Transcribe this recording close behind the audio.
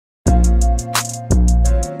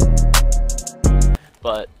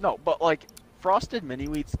But no, but like frosted mini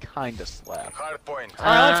wheats kinda slap. Hardpoint.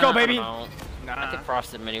 Alright, let's go, baby. Nah. I think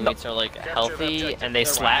frosted mini wheats are like Capture healthy and they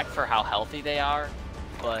slack for how healthy they are.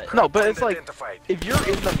 But No, but it's like Identified. if you're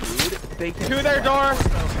in the mood, they can. To their door.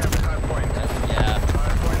 yeah.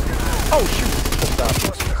 Oh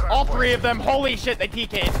shoot! All three of them. Holy shit, they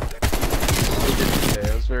TK'd.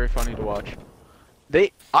 Yeah, it was very funny to watch. I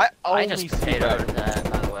just only see potatoed that.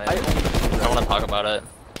 that, by the way. I I don't want to talk about it.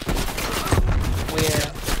 Where?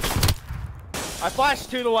 I flashed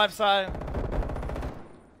to the left side.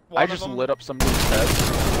 I just lit up some dude's head.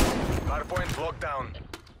 Hardpoint locked down.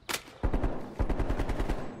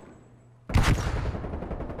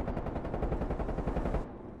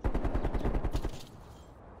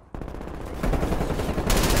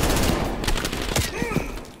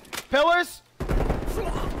 Pillars.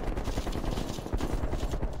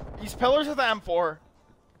 These pillars with the M4.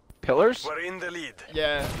 Pillars? We're in the lead.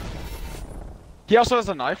 Yeah. He also has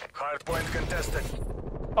a knife. Hardpoint contested.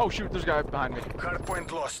 Oh shoot, there's a guy behind me.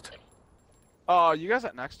 Hardpoint lost. You guys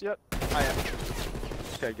at next yet? I am.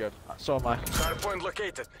 Okay, good. So am I. Hardpoint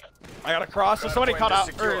located. I got a cross. So somebody cut out.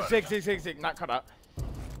 Secure. Or zig. Not cut out.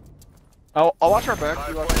 I'll watch our back.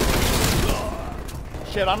 You watch.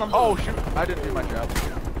 Shit on him. Oh shoot, I didn't do my job.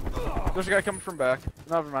 There's a guy coming from back.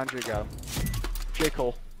 Never mind, Jay got him. J.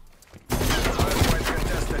 Cole. Hardpoint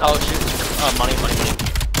contested. Oh shoot. Oh, money.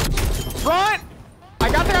 Front! I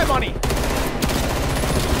got the guy money.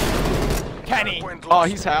 Kenny. Hardpoint Oh,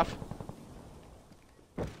 lost. he's half.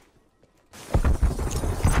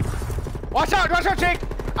 Watch out, Jake!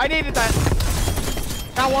 I needed that.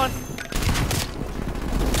 Got one.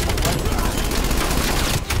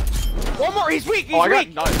 One more, he's weak, I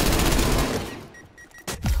weak. got knife.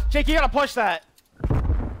 Jake, you gotta push that.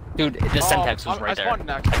 Dude, the Semtex was right there. I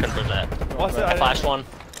next. couldn't push that. What's I flashed one.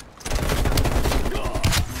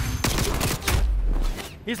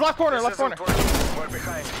 He's left corner, This left corner. isn't working. We're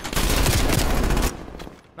behind.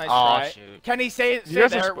 Nice Oh, try. shoot. Kenny, stay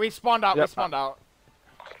guys there. are We spawned out, Yep. we spawned out.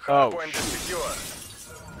 Oh. Hardpoint is secure.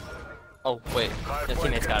 Oh wait, the Hardpoint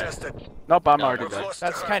teammates got it. contested. Nope, I'm No, already We've dead. lost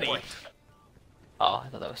That's the Kenny. hardpoint. Oh, I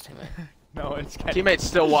thought that was teammate. No, it's Kenny. Teammate's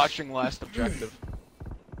still watching last objective.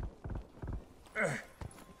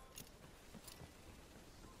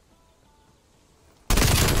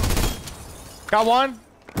 Got one.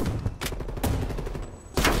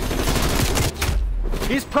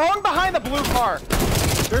 He's prone behind the blue car.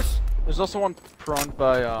 There's also one prone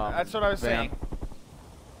by That's what I was Van. saying.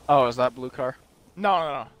 Oh, is that blue car?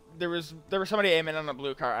 No. There was somebody aiming on the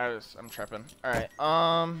blue car. I'm tripping. All right.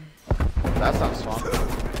 That sounds fun.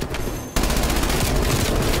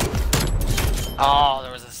 Oh,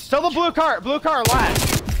 there was a Still the blue car. Blue car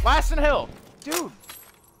last in hill. Dude.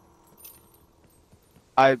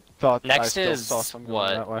 I thought I next still is saw some going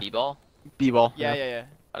that way. what? B-ball? B-ball. Yeah.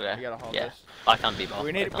 Okay. We gotta hold yeah. this. Lock on B-ball.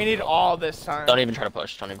 We Lock on need B-ball. all this time. Don't even try to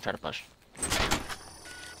push. Don't even try to push.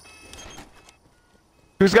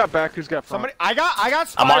 Who's got back? Who's got front? Somebody. I got I'm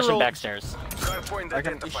spiral. watching backstairs. Hardpoint I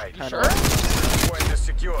can- identified. you Sure. Hardpoint is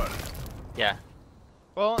secure. Yeah.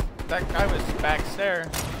 Well, that guy was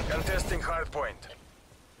backstairs. Contesting hardpoint.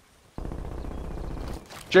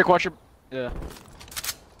 Jake, watch your. Yeah.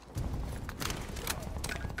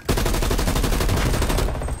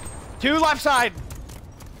 Two left side.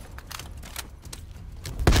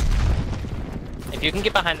 If you can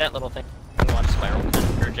get behind that little thing, you can watch Spiral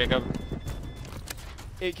or Jacob.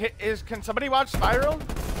 Can somebody watch spiral?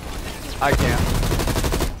 I can't.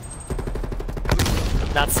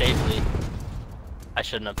 Not safely. I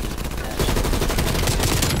shouldn't have.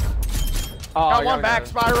 Oh, Got one back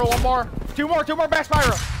spiral. One more. Two more back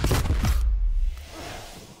spiral.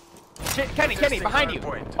 Shit, Kenny, Contesting behind you.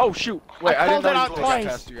 hardpoint. Oh shoot! Wait, I I didn't called it know out they twice.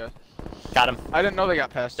 got past you guys. Got him. I didn't know they got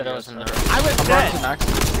past you Said I guys. was in there. I was I'm dead. on to next.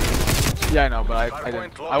 Yeah, I know, but I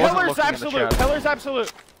didn't. I wasn't Pillars looking absolute. in the chat. Pillars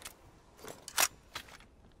absolute.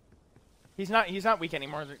 He's not weak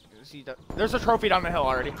anymore. There's a trophy down the hill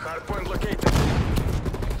already. Hardpoint located.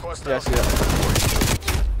 Yeah, I see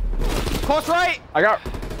that. Close right. I got.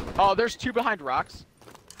 Oh, there's two behind rocks.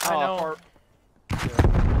 I know.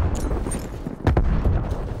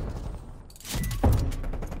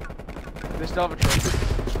 They still have a trophy.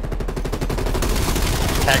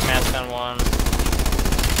 Tag mask on one.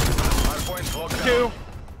 Hardpoint locked down. Two.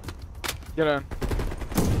 Get in.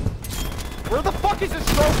 Where the fuck is this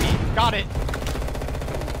trophy? Got it.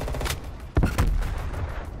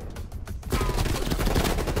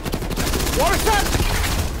 Water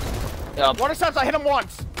steps. Yep. Water steps. I hit him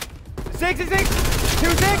once. Zig. Two zig.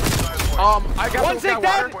 I got One the zig guy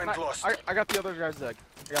dead. water. Hardpoint lost. I got the other guy's zig.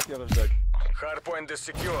 I got the other zig. Hardpoint is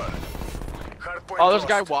secure. Hardpoint Oh, there's a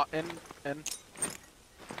lost. guy in.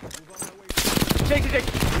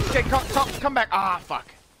 Jake, come back. Ah, fuck.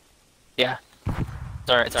 Yeah. It's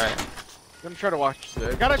alright, it's alright. I'm gonna try to watch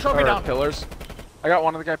the Got a trophy down. pillars. I got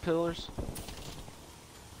one of the guy pillars.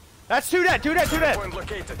 That's two dead. Hardpoint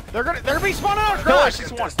located. They're gonna be spawning out. Pillars, Garage.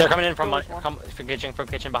 it's one. They're coming in from Pillars, one. from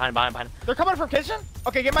kitchen, behind. They're coming from kitchen.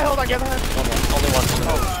 Okay, get my hold on. Get my hold. Only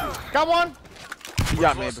one. Got one. You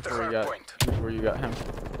got me Lost the before you got him.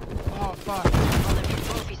 Oh fuck. One of your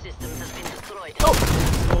trophy systems has been destroyed.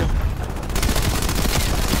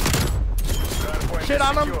 Hardpoint Shit is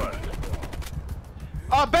on 'em. secure.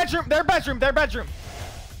 Bedroom. Their bedroom.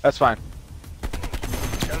 That's fine.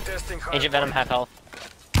 Contesting hardpoint. Agent Venom, half health.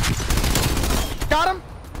 Got him.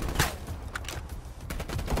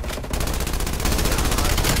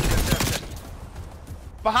 Contested.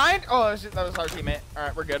 Behind. Oh, that was our teammate. All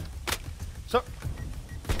right, we're good. So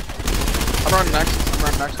I'm running next. You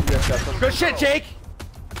guys got this. good shit, Jake.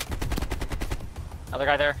 Other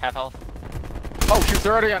guy there, half health. Oh shoot,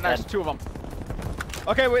 they're already at next. Dead. Two of them.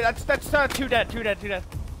 Okay, wait. That's two dead.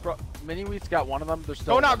 Bro, Mini Wheat's got one of them. They're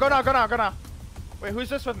still. Go now. Wait, who's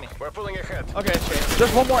this with me? We're pulling ahead. Okay, it's Jake.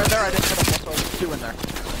 There's one more in there. I didn't hit him. So there's two in there.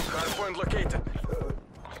 Hardpoint located.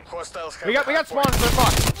 Hostiles have We got hardpoint. spawns. They're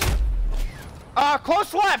fucked.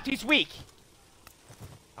 Close left. He's weak.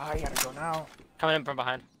 Ah, you gotta go now. Coming in from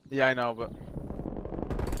behind. Yeah, I know, but.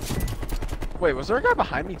 Wait, was there a guy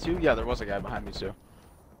behind me too? Yeah, there was a guy behind me too.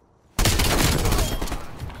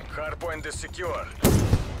 Hardpoint is secure.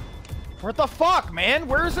 What the fuck, man?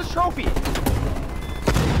 Where is this trophy?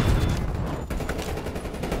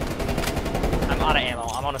 I'm out of ammo.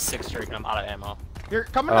 I'm on a 6 streak and I'm out of ammo. Here,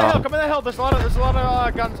 come in the hill. Come in the hill. There's a lot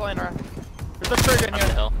of guns lying around. There's a trigger in I'm the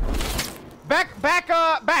here. hill. Back.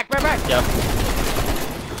 Yep.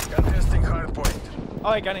 Contesting hardpoint.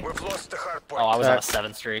 Oh, hey, Gunny. We've lost the hardpoint. Oh, I was on a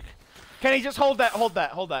 7 streak. Can he just hold that?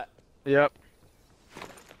 Yep.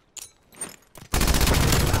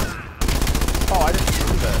 Oh, I didn't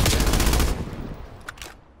do that.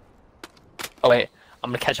 Oh wait,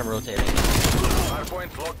 I'm gonna catch him rotating.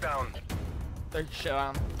 Hardpoint locked down. They're shit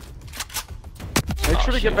on. Make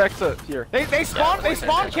sure to shoot. get back to here. They spawn. Yeah, They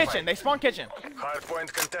spawn they're kitchen. They spawn kitchen.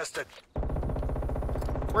 Hardpoint contested.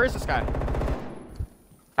 Where is this guy?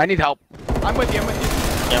 I need help. I'm with you.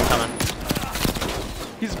 Yeah, I'm coming.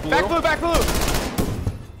 He's blue. Back blue.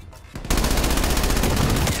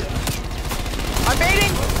 I'm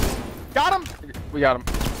baiting. Got him. We got him.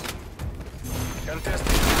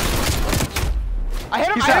 Contesting. I hit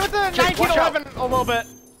him. He's I hit half. with the Jake, watch out. 1911 a little bit.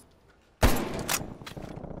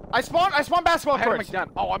 I spawn basketball I had him courts. again.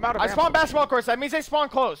 Oh, I'm out of I ammo. spawn basketball courts. That means they spawn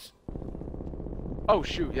close. Oh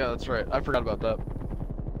shoot, yeah, that's right. I forgot about that.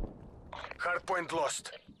 Hardpoint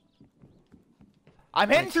lost. I'm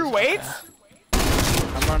hitting through weights.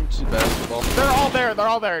 I'm running to basketball. They're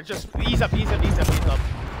all there. Just ease up.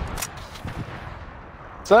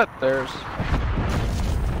 What's that? There's.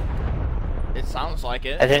 It sounds like I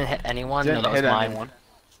it. didn't hit anyone. Didn't no, that was hit mine. anyone.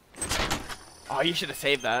 Oh, you should have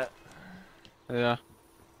saved that. Yeah.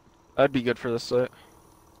 That'd be good for this site.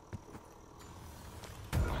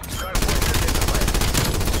 Hardpoint identified.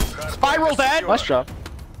 Hardpoint Spiral is dead. secure. Nice job.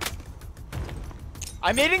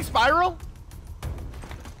 I'm hitting spiral.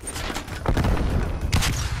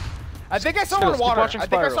 I think I saw one Skills, keep water. watching I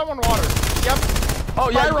think I Spiral. saw one water. Yep. Oh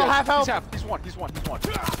yeah, Spiral, he did. half health. He's one. He's one.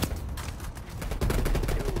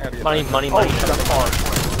 Money. Oh, shit, I'm falling.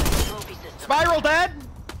 Trophy system. Spiral dead.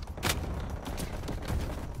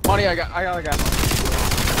 Money, I got a guy.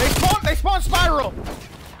 They spawn spiral.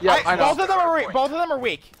 Yeah, I know. Both of them are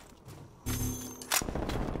weak.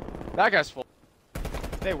 That guy's full.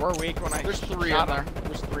 They were weak when I. There's three shot in there. them.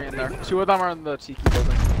 There's three in there. Two of them are in the Tiki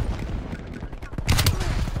building.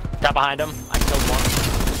 Got behind him. I killed one.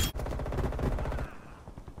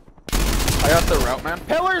 I got the route, man.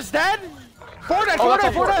 Pillars dead. Four dead. Oh, Four that's dead.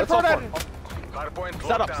 all Four four. dead. That's all four. Hardpoint Set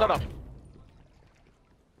locked up, down. set up.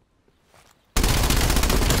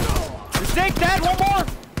 Zig dead. One more.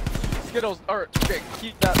 Skittles, or Jake,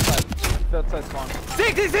 keep that side. Keep that side spawn.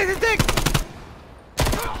 Zig.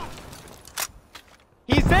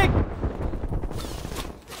 He's Zig.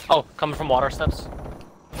 Oh, coming from water steps.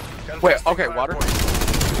 Wait, Contesting okay, water? hardpoint.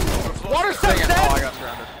 We've lost Water the steps Dang it. dead. Oh, I got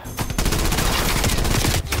surrounded.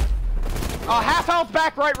 Half health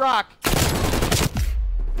back right rock.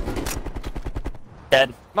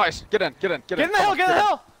 Dead. Nice. Get in. Get in the hill. Get in the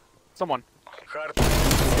hill. Someone.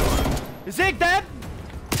 Hardpoint. Zig dead.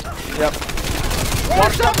 Yep.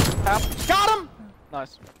 Water step. Half. Got him.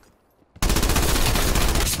 Nice.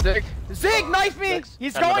 Dig. Zig knifed me. Thanks.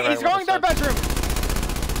 He's That's going. the He's right going their water bedroom.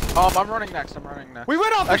 I'm running next. We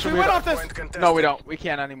went off this. Actually, We went off this. Hardpoint contested. No, we don't. We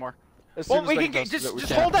can't anymore. As soon Well, as we they can get, posted it, we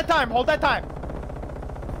just can. hold that time. Hold that time.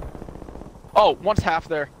 Oh, one's half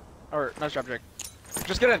there. Or, nice job, Jake.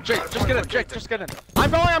 Just get in, Jake. Just get in, Jake. Just get in.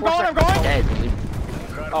 I'm going. I'm going. I'm going. Dead.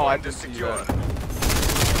 Oh, I Hardpoint didn't is see you. secure.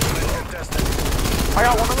 Hardpoint contested. I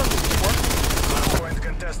got one of them. Hardpoint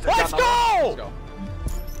contested. Let's Let's go. go.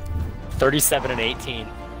 37 and 18.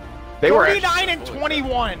 They were 39 actually- and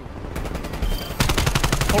 21.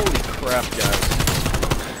 Holy crap, guys.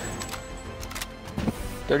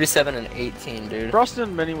 37 and 18, dude.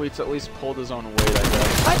 Rustin Mini Wheats at least pulled his own weight, I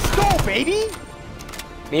guess. Let's go, baby.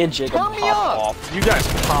 Me and Jacob Turn me popped up. off. You guys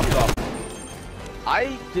popped up.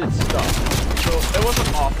 I did stuff, so it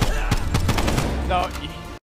wasn't awful. No,